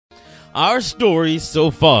Our story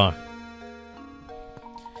so far.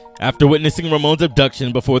 After witnessing Ramon's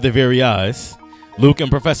abduction before their very eyes, Luke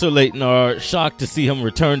and Professor Layton are shocked to see him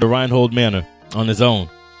return to Reinhold Manor on his own.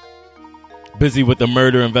 Busy with the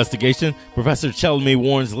murder investigation, Professor Chelmy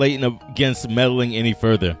warns Layton against meddling any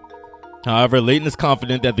further. However, Layton is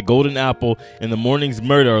confident that the golden apple and the morning's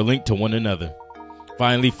murder are linked to one another.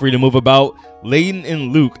 Finally free to move about, Layton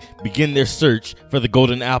and Luke begin their search for the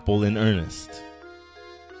golden apple in earnest.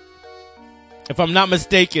 If I'm not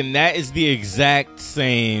mistaken, that is the exact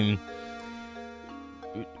same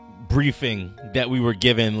briefing that we were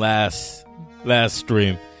given last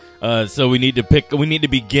stream. So we need to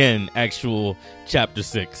begin actual chapter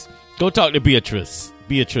 6. Go talk to Beatrice.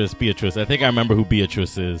 Beatrice. I think I remember who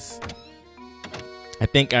Beatrice is. I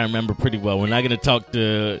think I remember pretty well. We're not going to talk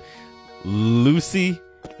to Lucy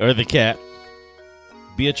or the cat.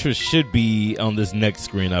 Beatrice should be on this next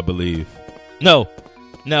screen, I believe. No.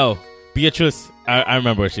 Beatrice, I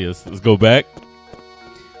remember where she is. Let's go back.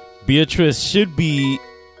 Beatrice should be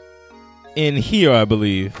in here, I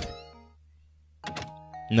believe.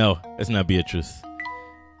 No, it's not Beatrice.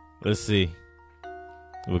 Let's see.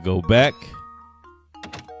 We'll go back.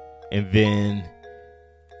 And then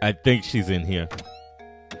I think she's in here.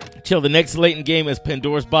 Chill, the next Layton game is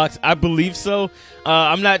Pandora's Box. I believe so.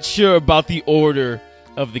 I'm not sure about the order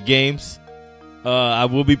of the games. I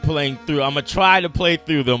will be playing through. I'm going to try to play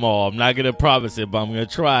through them all. I'm not going to promise it, but I'm going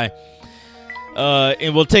to try.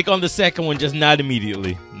 And we'll take on the second one, just not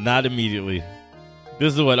immediately. Not immediately.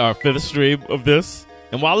 This is our 5th stream of this.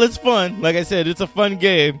 And while it's fun, like I said, it's a fun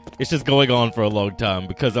game. It's just going on for a long time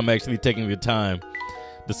because I'm actually taking the time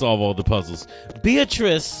to solve all the puzzles.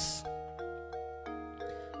 Beatrice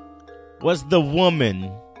was the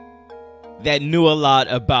woman that knew a lot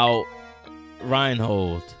about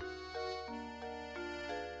Reinhold.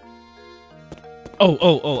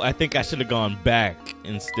 Oh, I think I should have gone back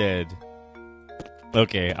instead.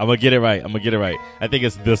 Okay, I'm going to get it right. I think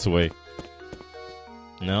it's this way.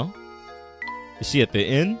 No? Is she at the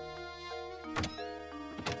inn?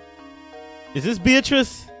 Is this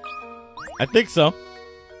Beatrice? I think so.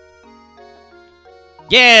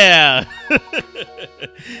 Yeah!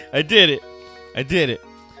 I did it.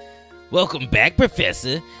 Welcome back,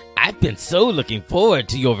 Professor. I've been so looking forward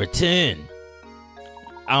to your return.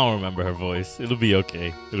 I don't remember her voice. It'll be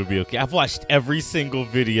okay. I've watched every single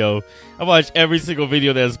video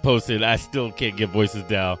that's posted. I still can't get voices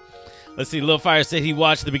down. Let's see. Lil Fire said he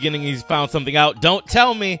watched the beginning. He's found something out. Don't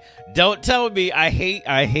tell me. I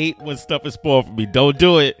hate when stuff is spoiled for me. Don't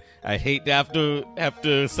do it. I hate to have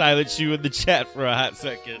to silence you in the chat for a hot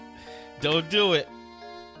second. Don't do it.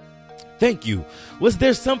 Thank you. Was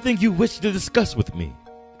there something you wish to discuss with me?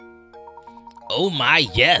 Oh my,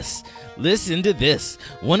 yes. Listen to this.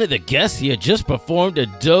 One of the guests here just performed a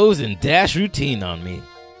doze and dash routine on me.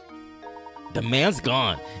 The man's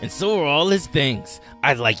gone, and so are all his things.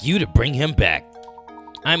 I'd like you to bring him back.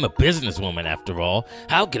 I'm a businesswoman, after all.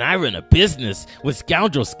 How can I run a business with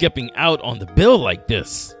scoundrels skipping out on the bill like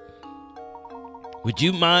this? Would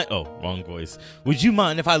you mind... Oh, wrong voice. Would you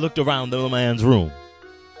mind if I looked around the man's room?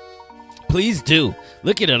 Please do.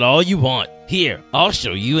 Look at it all you want. Here, I'll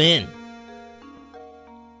show you in.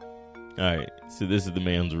 Alright, so this is the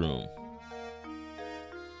man's room.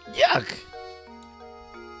 Yuck!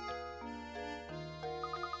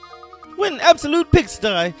 What an absolute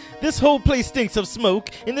pigsty! This whole place stinks of smoke,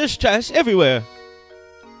 and there's trash everywhere.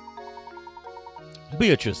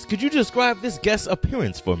 Beatrice, could you describe this guest's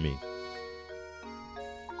appearance for me?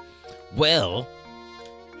 Well,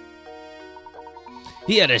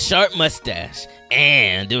 he had a sharp mustache,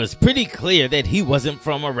 and it was pretty clear that he wasn't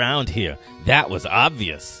from around here. That was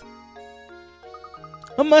obvious.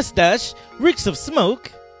 A mustache? Reeks of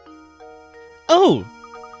smoke? Oh!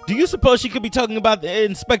 Do you suppose she could be talking about the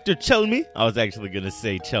Inspector Chelmy? I was actually going to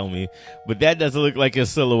say Chelmy, but that doesn't look like a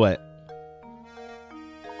silhouette.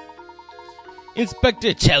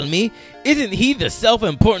 Inspector Chelmy? Isn't he the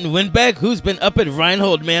self-important windbag who's been up at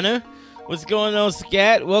Reinhold Manor? What's going on,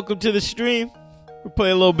 Scat? Welcome to the stream. We'll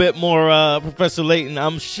play a little bit more Professor Layton.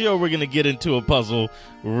 I'm sure we're going to get into a puzzle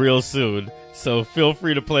real soon, so feel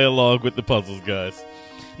free to play along with the puzzles, guys.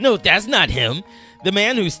 No, that's not him. The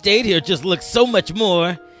man who stayed here just looks so much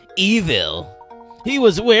more evil. He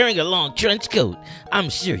was wearing a long trench coat. I'm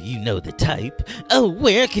sure you know the type. Oh,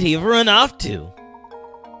 where could he have run off to?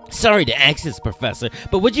 Sorry to ask this, Professor,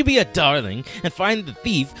 but would you be a darling and find the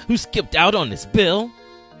thief who skipped out on this bill?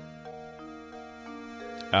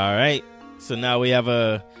 All right. So now we have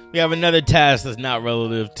another task that's not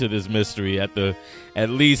relative to this mystery at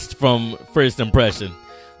least from first impression.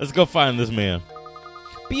 Let's go find this man.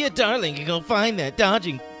 Be a darling and go find that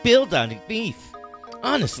dodging build underneath.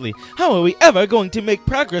 Honestly, how are we ever going to make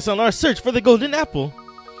progress on our search for the golden apple?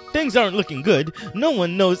 Things aren't looking good. No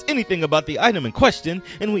one knows anything about the item in question,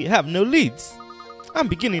 and we have no leads. I'm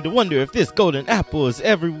beginning to wonder if this golden apple is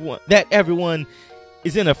everyone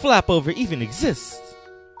is in a flap over even exists.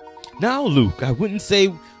 Now, Luke, I wouldn't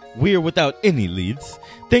say we're without any leads.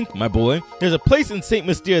 Think, my boy, there's a place in St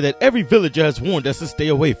Mystere that every villager has warned us to stay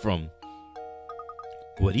away from.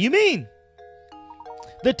 What do you mean?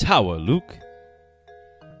 The tower, Luke.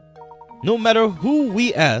 No matter who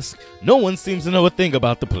we ask, no one seems to know a thing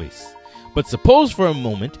about the place. But suppose for a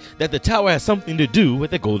moment that the tower has something to do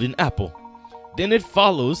with the golden apple. Then it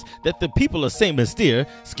follows that the people of St Mystere,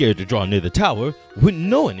 scared to draw near the tower, wouldn't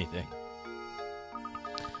know anything.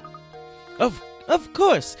 Of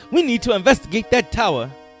course, we need to investigate that tower.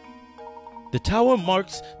 The tower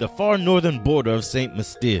marks the far northern border of St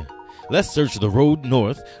Mystere. Let's search the road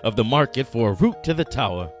north of the market for a route to the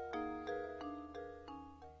tower.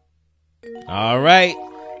 All right,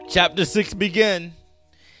 chapter 6 begin.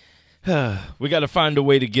 We got to find a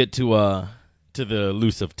way to get to the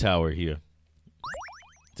elusive tower here.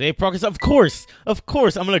 Save progress, of course.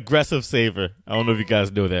 I'm an aggressive saver. I don't know if you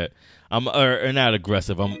guys know that. I'm not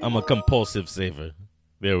aggressive. I'm a compulsive saver.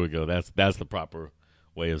 There we go. That's the proper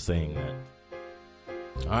way of saying that.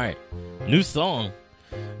 All right, new song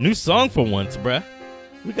for once, bruh.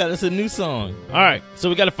 We got us a new song. All right, so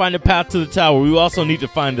we got to find a path to the tower. We also need to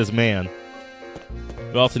find this man.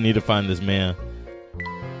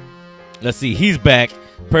 Let's see. He's back.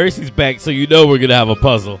 Percy's back. So you know we're gonna have a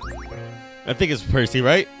puzzle. I think it's Percy,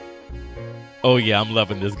 right? Oh yeah, I'm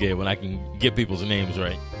loving this game when I can get people's names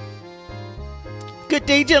right. Good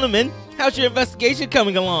day, gentlemen. How's your investigation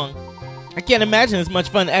coming along? I can't imagine it's much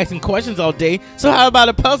fun asking questions all day, so how about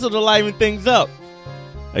a puzzle to liven things up?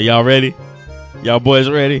 Are y'all ready? Y'all boys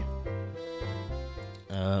ready?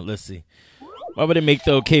 Let's see. Why would they make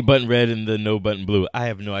the OK button red and the no button blue? I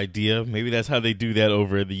have no idea. Maybe that's how they do that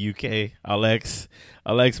over in the UK. I'll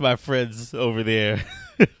ask my friends over there.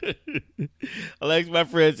 I'll ask my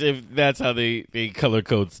friends if that's how they color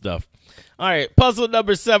code stuff. All right, puzzle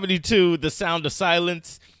number 72, The Sound of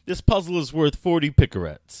Silence. This puzzle is worth 40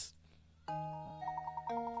 picarettes.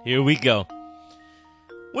 Here we go.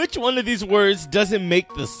 Which one of these words doesn't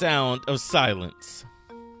make the sound of silence?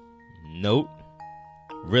 Note,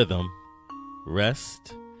 rhythm,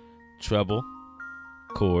 rest, treble,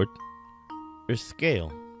 chord, or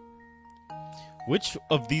scale? Which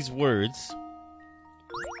of these words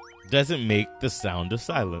doesn't make the sound of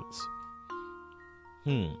silence?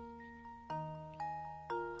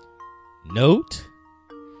 Note,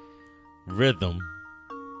 rhythm,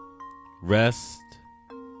 rest,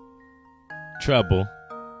 treble,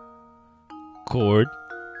 chord,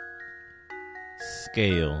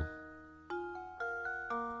 scale.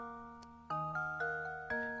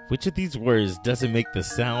 Which of these words doesn't make the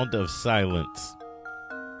sound of silence?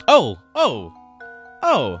 Oh.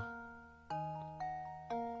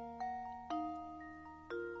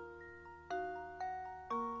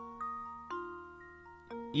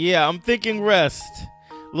 Yeah, I'm thinking rest.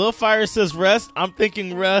 Little Fire says rest. I'm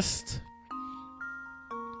thinking rest.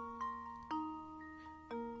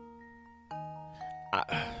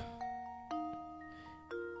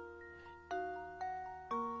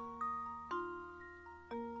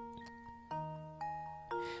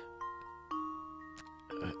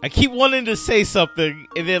 I keep wanting to say something,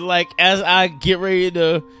 and then, like, as I get ready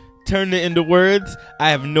to turn it into words, I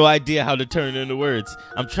have no idea how to turn it into words.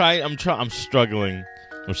 I'm struggling.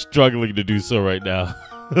 I'm struggling to do so right now.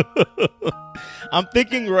 I'm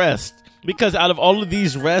thinking rest, because out of all of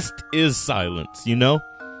these, rest is silence, you know?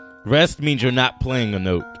 Rest means you're not playing a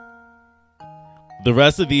note. The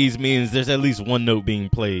rest of these means there's at least one note being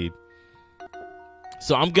played.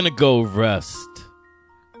 So I'm going to go rest.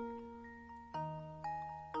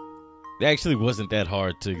 It actually wasn't that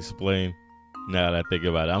hard to explain now that I think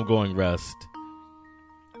about it. I'm going rest.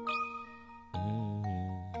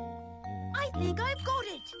 I think I've got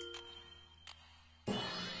it.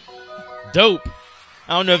 Dope.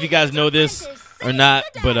 I don't know if you guys know this or not,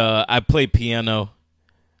 but I play piano.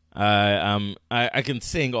 I can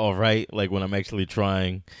sing all right, like when I'm actually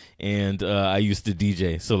trying, and I used to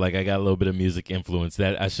DJ, so like I got a little bit of music influence.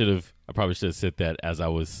 That I probably should have said that as I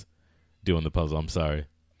was doing the puzzle. I'm sorry.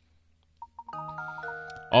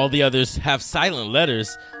 All the others have silent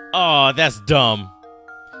letters. Oh, that's dumb.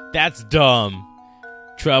 That's dumb.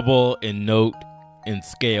 Treble and note and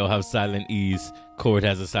scale have silent E's. Chord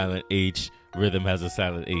has a silent H. Rhythm has a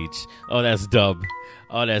silent H. Oh, that's dumb.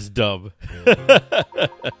 Oh, that's dumb.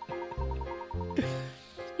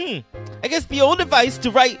 I guess the old advice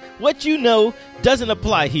to write what you know doesn't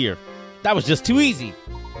apply here. That was just too easy.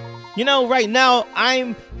 You know, right now,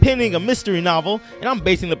 I'm penning a mystery novel, and I'm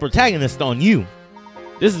basing the protagonist on you.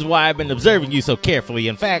 This is why I've been observing you so carefully.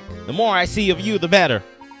 In fact, the more I see of you, the better.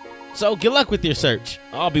 So, good luck with your search.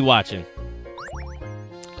 I'll be watching.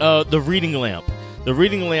 The reading lamp. The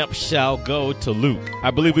reading lamp shall go to Luke.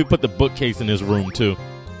 I believe we put the bookcase in his room, too.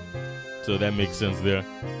 So that makes sense there.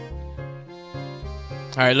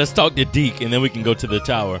 Alright, let's talk to Deke, and then we can go to the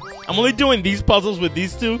tower. I'm only doing these puzzles with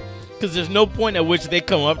these two, because there's no point at which they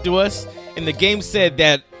come up to us. And the game said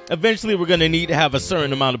that eventually we're going to need to have a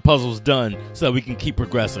certain amount of puzzles done so that we can keep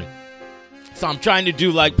progressing. So I'm trying to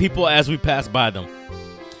do like people as we pass by them.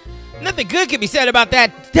 Nothing good can be said about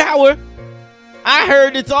that tower. I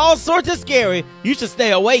heard it's all sorts of scary. You should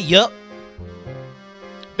stay away, yup.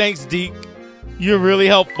 Thanks, Deke. You're really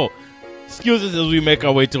helpful. Excuse us as we make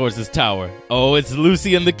our way towards this tower. Oh, it's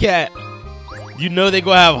Lucy and the cat. You know they're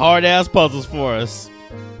going to have hard-ass puzzles for us.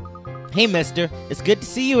 Hey, mister. It's good to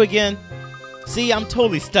see you again. See, I'm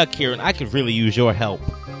totally stuck here, and I could really use your help.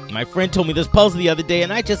 My friend told me this puzzle the other day,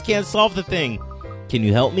 and I just can't solve the thing. Can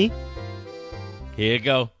you help me? Here you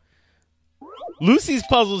go. Lucy's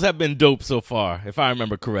puzzles have been dope so far, if I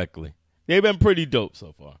remember correctly. They've been pretty dope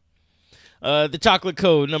so far. The chocolate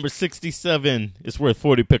code, number 67, is worth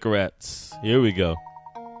 40 picarats. Here we go.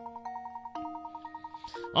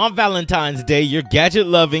 On Valentine's Day, your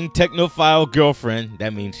gadget-loving, technophile girlfriend,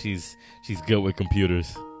 that means she's good with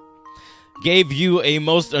computers, gave you a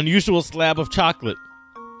most unusual slab of chocolate.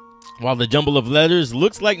 While the jumble of letters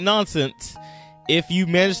looks like nonsense, if you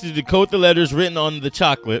manage to decode the letters written on the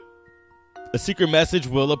chocolate, a secret message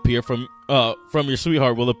will appear from your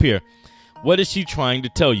sweetheart will appear. What is she trying to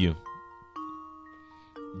tell you?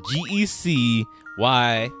 GECY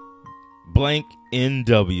blank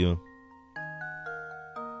NW.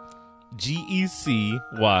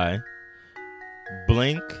 GECY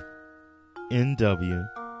blank NW.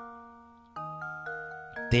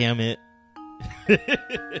 Damn it.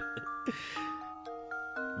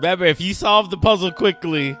 Remember, if you solve the puzzle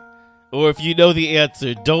quickly, or if you know the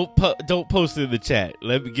answer, don't post it in the chat.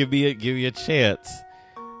 Give me a chance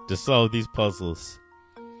to solve these puzzles.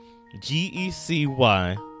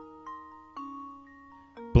 GECY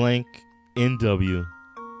blank NW.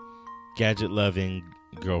 Gadget loving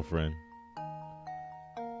girlfriend.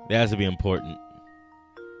 That has to be important.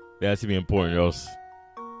 That has to be important, or else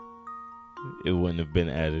it wouldn't have been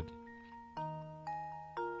added.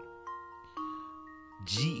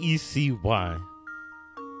 GECY.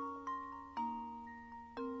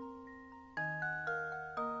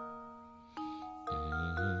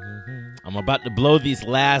 I'm about to blow these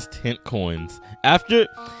last hint coins. I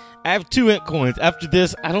have 2 hint coins. After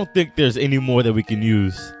this, I don't think there's any more that we can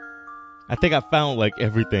use. I think I found like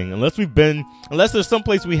everything. Unless there's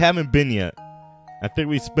someplace we haven't been yet. I think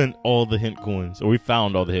we spent all the hint coins, or we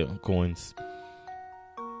found all the hint coins.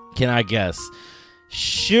 Can I guess?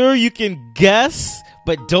 Sure, you can guess,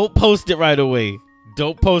 but don't post it right away.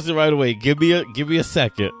 Don't post it right away. Give me a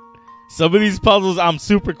second. Some of these puzzles I'm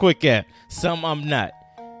super quick at. Some I'm not.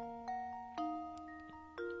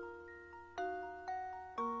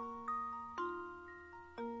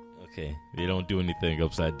 Okay, they don't do anything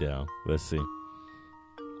upside down. Let's see.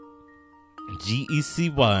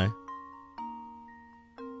 GECY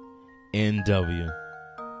NW.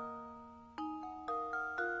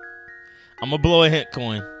 I'm going to blow a hint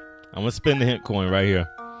coin. I'm going to spin the hint coin right here.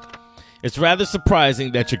 It's rather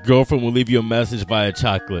surprising that your girlfriend will leave you a message via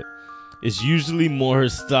chocolate. It's usually more her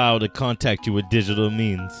style to contact you with digital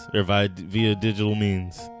means, or via digital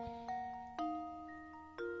means.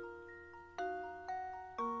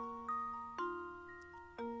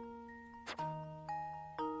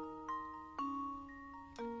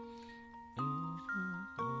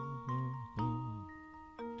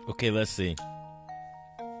 Okay, let's see.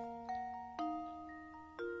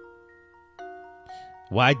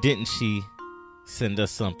 Why didn't she send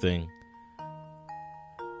us something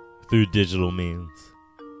through digital means?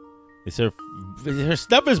 Her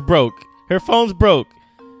stuff is broke. Her phone's broke.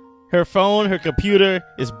 Her phone, her computer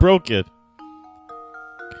is broken.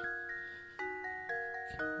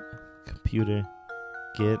 Computer,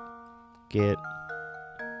 get.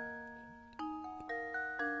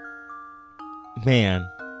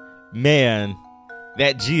 Man,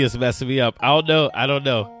 that G is messing me up. I don't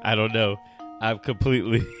know. I'm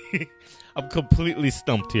completely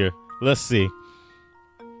stumped here. Let's see.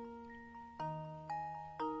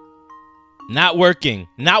 Not working.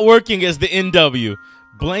 Not working is the NW.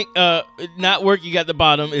 Blank. Not working at the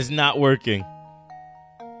bottom is not working.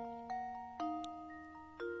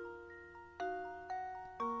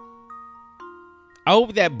 I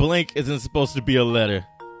hope that blank isn't supposed to be a letter.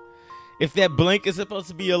 If that blank is supposed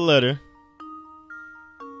to be a letter,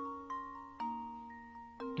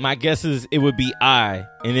 my guess is it would be I,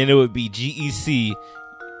 and then it would be GEC,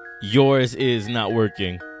 yours is not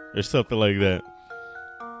working, or something like that.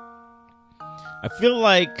 I feel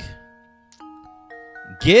like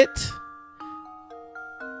get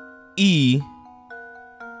E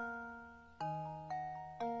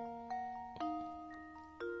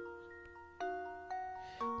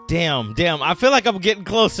Damn. I feel like I'm getting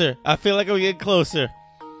closer.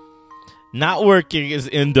 Not working is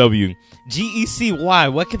NW.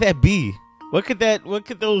 GECY. What could that be? What could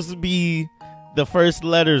those be the first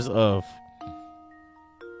letters of?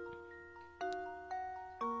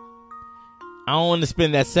 I don't want to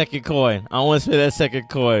spend that second coin.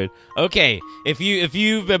 Okay, if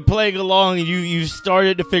you've been playing along and you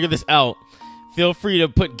started to figure this out, feel free to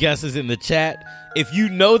put guesses in the chat. If you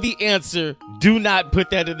know the answer, do not put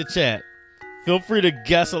that in the chat. Feel free to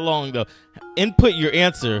guess along though. Input your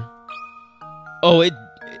answer. Oh,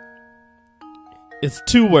 it's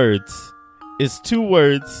 2 words.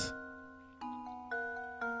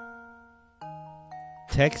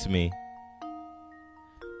 Text me.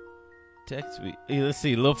 Let's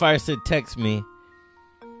see. Lil Fire said text me.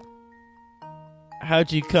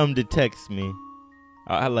 How'd you come to text me?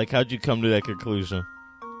 How'd you come to that conclusion?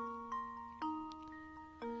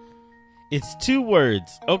 It's 2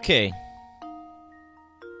 words. Okay.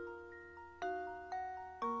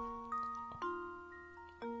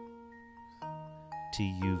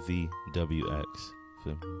 TUVWX.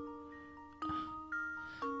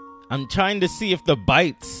 I'm trying to see if the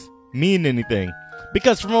bytes mean anything.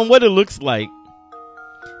 Because from what it looks like,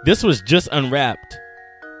 this was just unwrapped.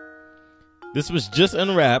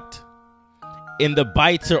 And the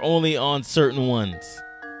bytes are only on certain ones.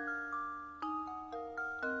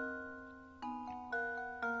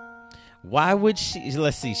 Why would she?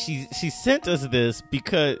 Let's see. She sent us this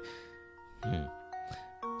because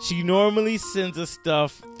she normally sends us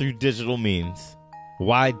stuff through digital means.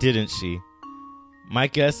 Why didn't she? My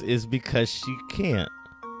guess is because she can't.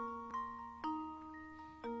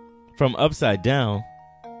 From upside down.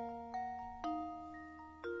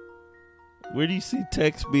 Where do you see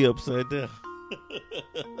text me upside down?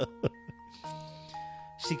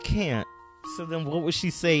 She can't. So then what would she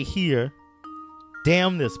say here?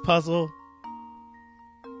 Damn this puzzle.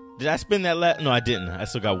 Did I spend that No, I didn't. I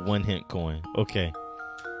still got 1 hint coin. Okay.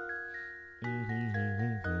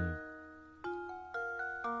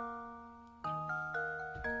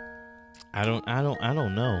 I don't know. I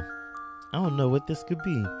don't know what this could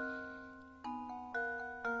be.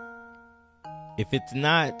 If it's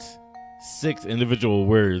not 6 individual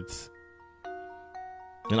words,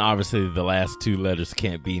 then obviously the last 2 letters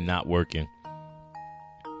can't be not working.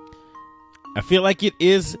 I feel like it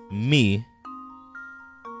is me.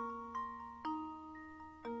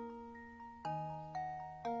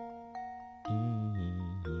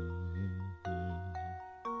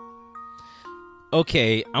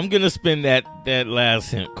 Okay, I'm gonna spend that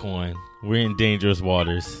last hint coin. We're in dangerous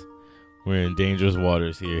waters.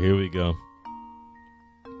 Here we go.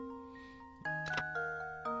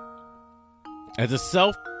 As a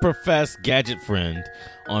self-professed gadget friend,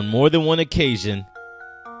 on more than one occasion,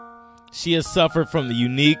 she has suffered from the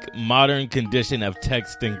unique modern condition of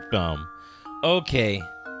texting thumb. Okay,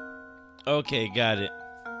 got it.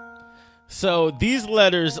 So these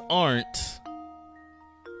letters are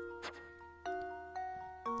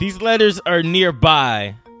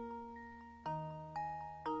nearby.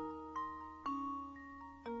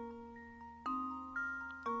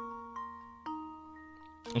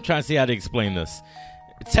 I'm trying to see how to explain this.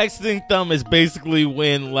 Texting thumb is basically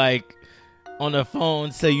when, like, on a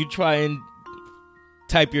phone, say you try and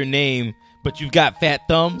type your name, but you've got fat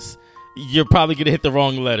thumbs, you're probably going to hit the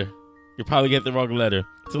wrong letter.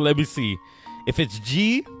 So let me see. If it's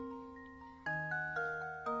G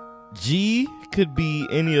could be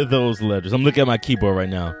any of those letters. I'm looking at my keyboard right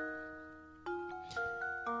now.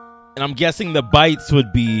 And I'm guessing the bytes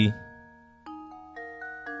would be...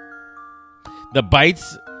 The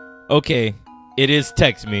bytes... Okay, it is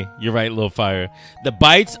text me. You're right, Lil Fire. The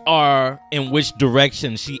bytes are in which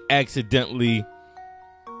direction she accidentally...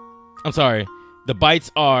 I'm sorry. The bytes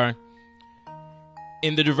are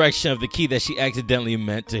in the direction of the key that she accidentally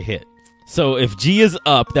meant to hit. So if G is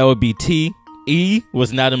up, that would be T. E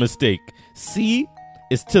was not a mistake. C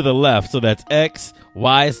is to the left, so that's X.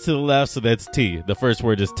 Y is to the left, so that's T. The first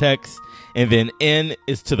word is text. And then N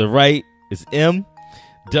is to the right, is M.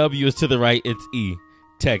 W is to the right, it's E.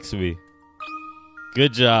 Text me.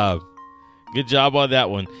 Good job. Good job on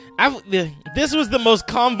that one. This was the most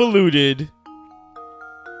convoluted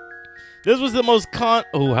This was the most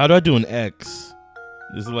Oh, how do I do an X?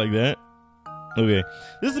 This is like that? Okay.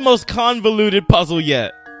 This is the most convoluted puzzle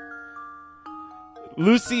yet.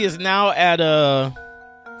 Lucy is now at a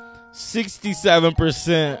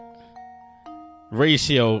 67%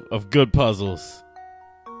 ratio of good puzzles.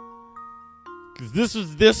 This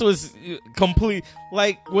was complete.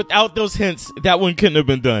 Like, without those hints, that one couldn't have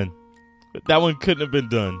been done. That one couldn't have been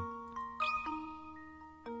done.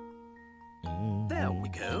 There we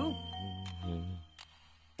go.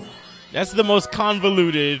 That's the most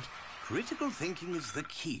convoluted. Critical thinking is the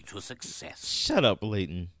key to success. Shut up,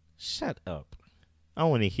 Layton. Shut up. I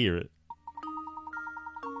want to hear it.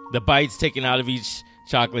 The bites taken out of each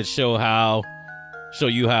chocolate show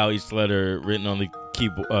you how each letter written on the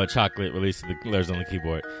keyboard, chocolate releases the letters on the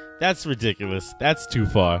keyboard. That's ridiculous. That's too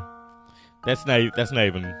far. That's not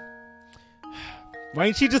even. Why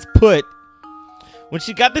didn't she just put, when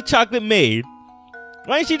she got the chocolate made,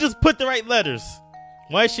 why didn't she just put the right letters?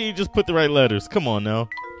 Why didn't she just put the right letters? Come on now.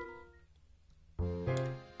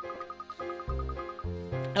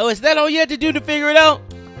 Oh, is that all you had to do to figure it out?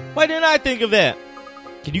 Why didn't I think of that?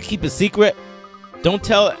 Can you keep a secret? Don't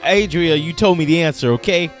tell Adria you told me the answer,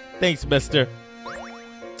 okay? Thanks, mister.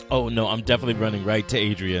 Oh, no, I'm definitely running right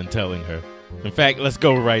to Adria and telling her. In fact, let's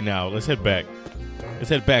go right now. Let's head back. Let's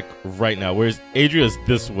head back right now. Where's Adria's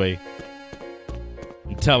this way?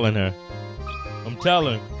 I'm telling her.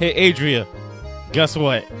 Hey, Adria, guess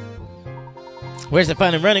what? Where's the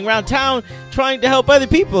fun in running around town trying to help other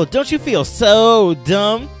people? Don't you feel so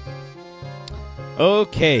dumb?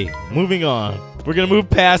 Okay, moving on. We're going to move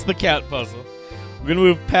past the cat puzzle.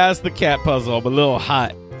 I'm a little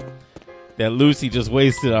hot that Lucy just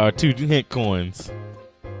wasted our 2 hint coins.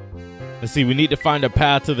 Let's see, we need to find a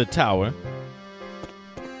path to the tower.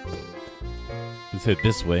 Let's head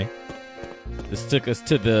this way. This took us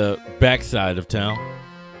to the backside of town.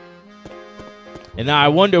 And now I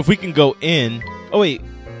wonder if we can go in. Oh, wait.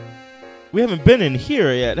 We haven't been in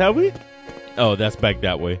here yet, have we? Oh, that's back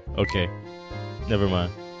that way. Okay. Never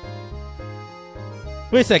mind.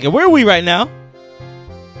 Wait a second. Where are we right now?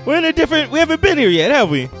 We're in a different... We haven't been here yet, have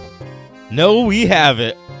we? No, we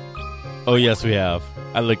haven't. Oh, yes, we have.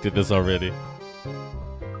 I looked at this already.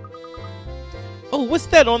 Oh, what's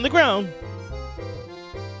that on the ground?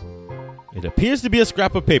 It appears to be a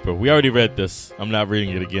scrap of paper. We already read this. I'm not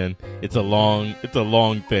reading it again. It's a long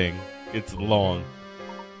thing. It's long.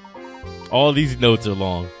 All these notes are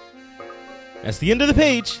long. That's the end of the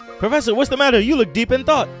page. Professor, what's the matter? You look deep in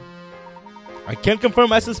thought. I can't confirm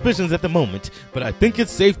my suspicions at the moment, but I think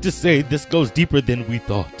it's safe to say this goes deeper than we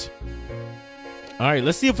thought. All right,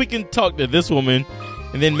 let's see if we can talk to this woman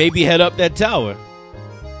and then maybe head up that tower.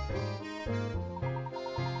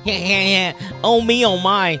 Yeah. Oh, me, oh,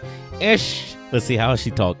 my. Ish. Let's see how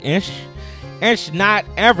she talk. Ish. It's not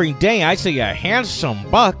every day I see a handsome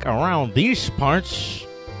buck around these parts.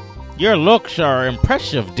 Your looks are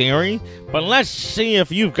impressive, dearie, but let's see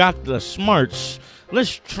if you've got the smarts.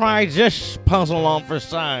 Let's try this puzzle on for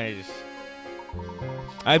size.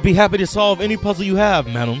 I'd be happy to solve any puzzle you have,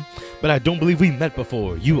 madam, but I don't believe we met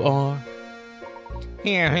before. You are?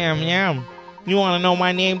 Here, yam. You want to know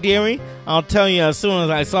my name, dearie? I'll tell you as soon as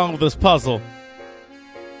I solve this puzzle.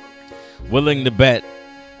 Willing to bet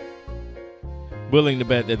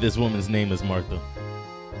that this woman's name is Martha.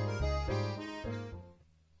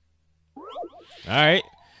 All right.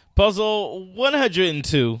 Puzzle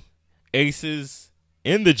 102. Aces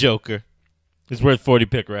in the Joker. Is worth 40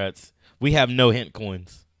 pick rats. We have no hint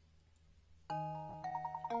coins.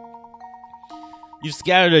 You've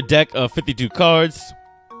scattered a deck of 52 cards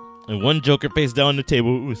and 1 Joker face down on the table.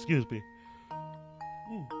 Ooh, excuse me.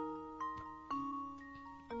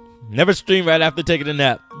 Never stream right after taking a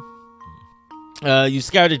nap. You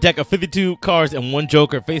scattered a deck of 52 cards and 1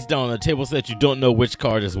 Joker face down on the table so that you don't know which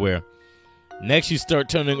card is where. Next, you start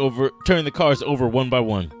turning the cards over one by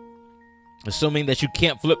one. Assuming that you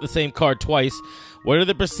can't flip the same card twice, what are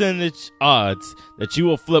the percentage odds that you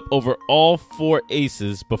will flip over all 4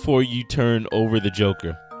 aces before you turn over the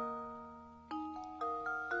Joker?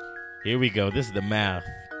 Here we go. This is the math.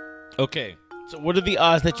 Okay. So what are the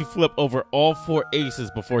odds that you flip over all 4 aces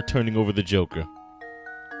before turning over the Joker?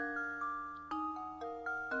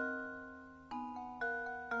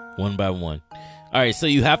 One by one. All right, so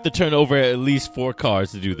you have to turn over at least 4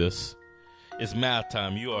 cards to do this. It's math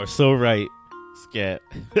time. You are so right, Scat.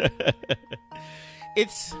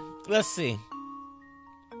 Let's see.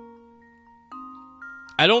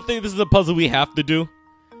 I don't think this is a puzzle we have to do.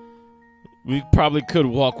 We probably could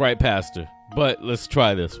walk right past her, but let's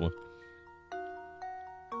try this one.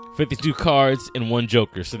 52 cards and 1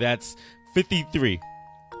 Joker, so that's 53.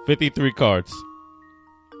 53 cards.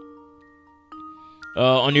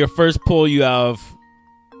 On your first pull, you have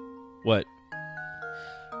what?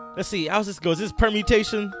 Let's see. How's this go? Is this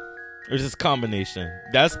permutation or is this combination?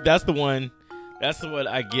 That's the one. That's the one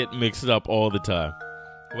I get mixed up all the time.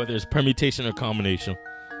 Whether it's permutation or combination.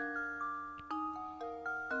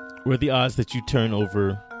 What are the odds that you turn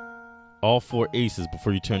over all 4 aces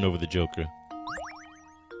before you turn over the joker?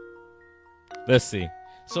 Let's see.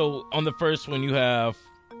 So on the first one, you have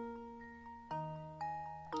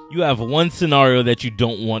one scenario that you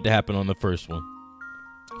don't want to happen on the first one.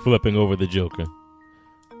 Flipping over the joker.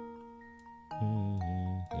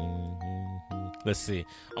 Let's see.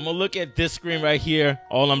 I'm going to look at this screen right here.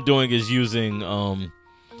 All I'm doing is using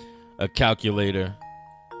a calculator.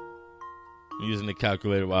 I'm using the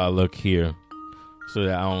calculator while I look here so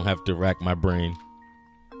that I don't have to rack my brain.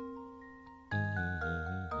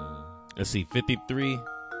 Let's see. 53.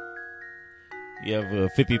 You have a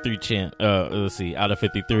 53 chance. Let's see. Out of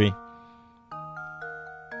 53.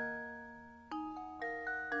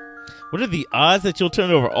 What are the odds that you'll turn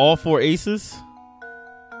over all 4 aces?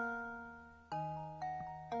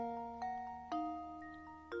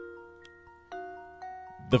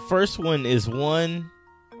 The first one is 1.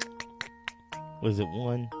 Was it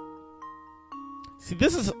 1? See,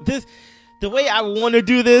 this the way I want to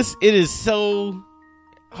do this, it is so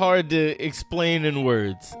hard to explain in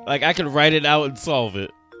words. Like, I could write it out and solve it.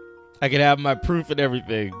 I could have my proof and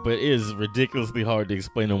everything, but it is ridiculously hard to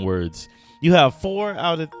explain in words. You have 4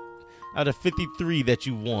 out of 53 that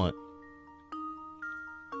you want.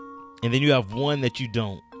 And then you have 1 that you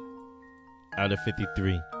don't out of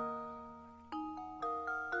 53.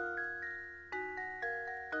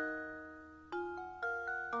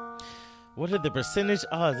 What are the percentage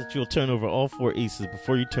odds that you'll turn over all 4 aces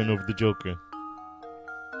before you turn over the joker?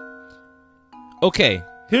 Okay,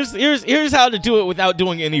 here's how to do it without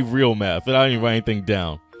doing any real math, without even writing anything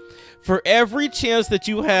down. For every chance that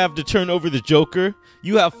you have to turn over the joker,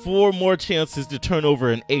 you have 4 more chances to turn over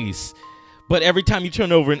an ace. But every time you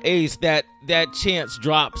turn over an ace, that chance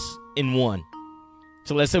drops in 1.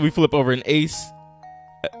 So let's say we flip over an ace.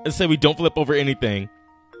 Let's say we don't flip over anything.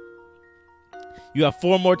 You have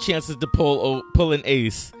 4 more chances to pull an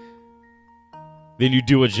ace than you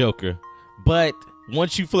do a joker. But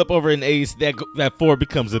once you flip over an ace, that 4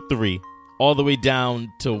 becomes a 3. All the way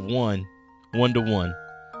down to 1. 1 to 1.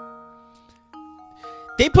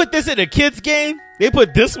 They put this in a kid's game? They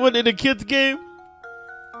put this one in a kid's game?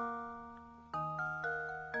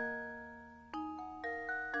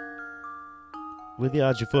 With the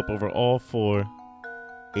odds you flip over all 4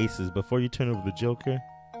 aces before you turn over the joker?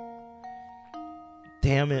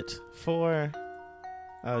 Damn it. 4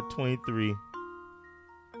 out of 23.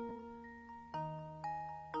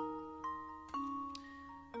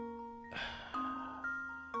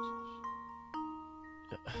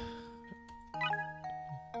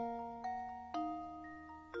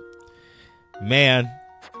 Man.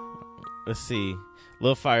 Let's see.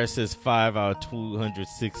 Little Fire says 5 out of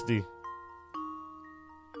 260.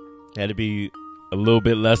 Had to be a little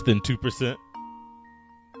bit less than 2%.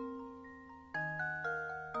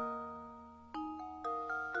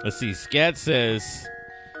 Let's see. Scat says,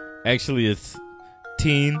 actually, it's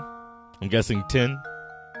teen. I'm guessing 10.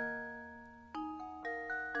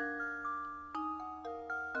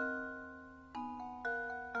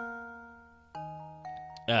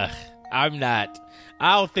 I'm not.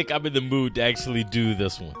 I don't think I'm in the mood to actually do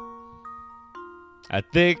this one. I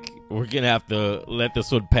think we're gonna have to let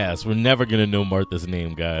this one pass. We're never gonna know Martha's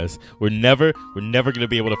name, guys. We're never gonna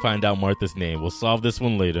be able to find out Martha's name. We'll solve this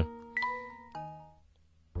one later.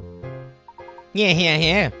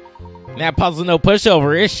 Yeah. That puzzle no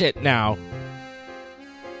pushover is shit now.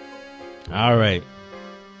 All right.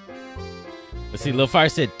 Let's see. Lil Fire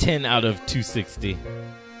said 10 out of 260.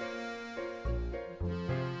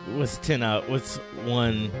 What's 10 out? What's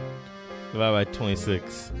 1 divided by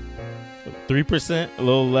 26? 3%? A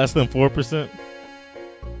little less than 4%?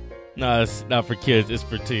 No, it's not for kids. It's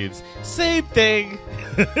for teens. Same thing.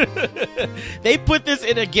 They put this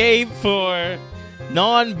in a game for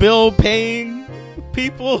non-bill paying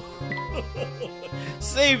people.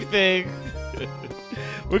 Same thing.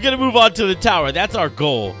 We're going to move on to the tower. That's our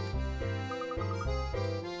goal.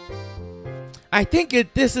 I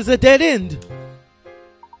think this is a dead end.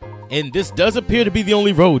 And this does appear to be the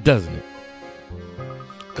only road, doesn't it?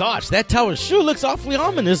 Gosh, that tower sure looks awfully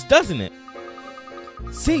ominous, doesn't it?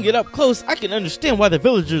 Seeing it up close, I can understand why the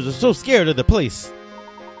villagers are so scared of the place.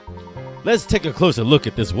 Let's take a closer look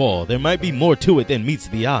at this wall. There might be more to it than meets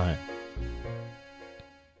the eye.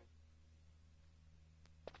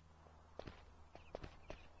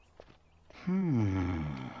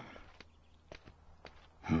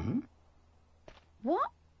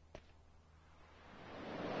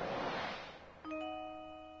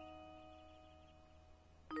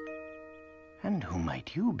 And who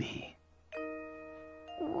might you be?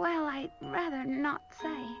 Well, I'd rather not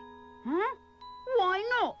say. Huh? Why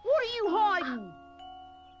not? What are you hiding?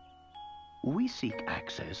 We seek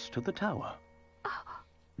access to the tower.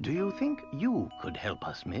 Do you think you could help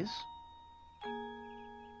us, miss?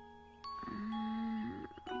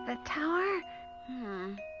 The tower?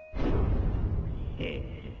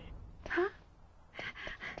 Huh?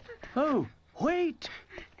 Oh, wait!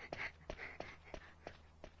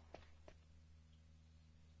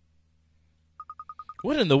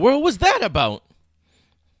 What in the world was that about?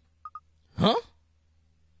 Huh?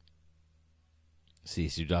 See,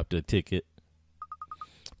 she dropped a ticket.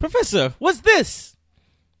 Professor, what's this?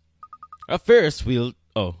 A Ferris wheel.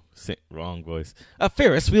 Oh, wrong voice. A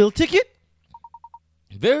Ferris wheel ticket?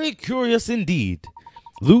 Very curious indeed.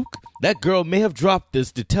 Luke, that girl may have dropped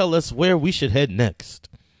this to tell us where we should head next.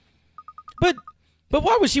 But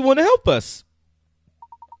why would she want to help us?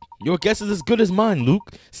 Your guess is as good as mine,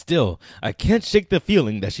 Luke. Still, I can't shake the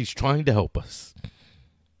feeling that she's trying to help us.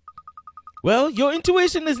 Well, your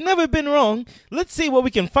intuition has never been wrong. Let's see what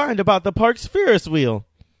we can find about the park's Ferris wheel.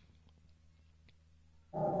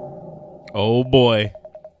 Oh, boy.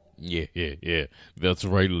 Yeah. That's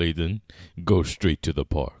right, Layton. Go straight to the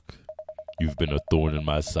park. You've been a thorn in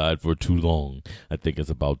my side for too long. I think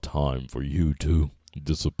it's about time for you to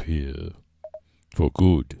disappear. For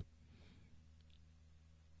good.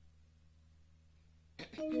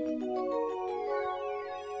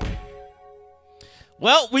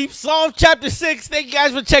 Well, we've solved chapter 6. Thank you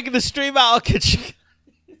guys for checking the stream out. I'll catch you.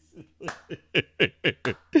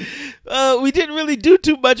 We didn't really do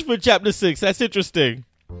too much for chapter 6. That's interesting.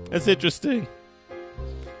 Let's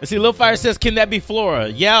see, Lil Fire says, can that be Flora?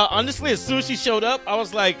 Yeah, honestly, as soon as she showed up, I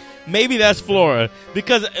was like, maybe that's Flora.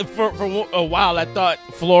 Because for a while, I thought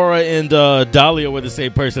Flora and Dahlia were the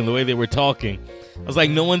same person, the way they were talking. I was like,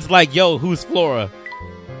 no one's like, yo, who's Flora?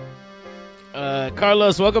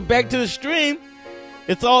 Carlos, welcome back to the stream.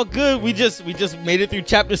 It's all good. We just made it through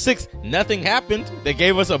chapter 6. Nothing happened. They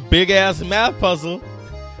gave us a big-ass math puzzle.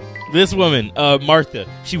 This woman, Martha,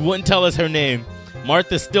 she wouldn't tell us her name.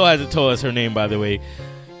 Martha still hasn't told us her name, by the way.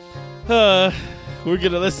 Let's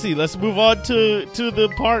move on to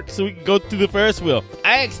the park so we can go through the Ferris wheel.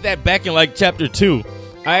 I asked that back in like chapter 2.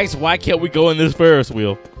 I asked, why can't we go in this Ferris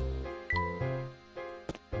wheel?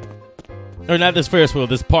 Or not this Ferris wheel,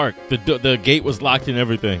 this park. The gate was locked and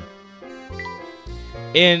everything.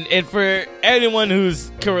 And for anyone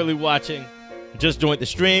who's currently watching, just joined the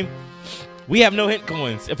stream, we have no hint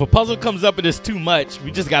coins. If a puzzle comes up and it's too much,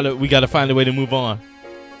 we gotta find a way to move on.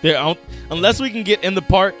 Unless we can get in the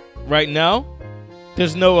park right now,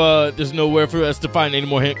 there's nowhere for us to find any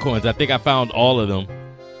more hint coins. I think I found all of them.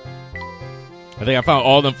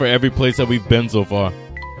 For every place that we've been so far.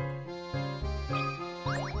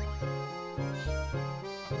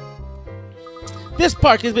 This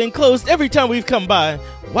park has been closed every time we've come by.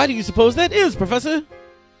 Why do you suppose that is, Professor?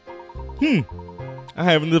 I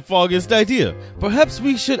haven't the foggiest idea. Perhaps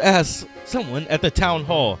we should ask someone at the town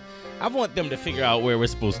hall. I want them to figure out where we're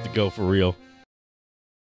supposed to go for real.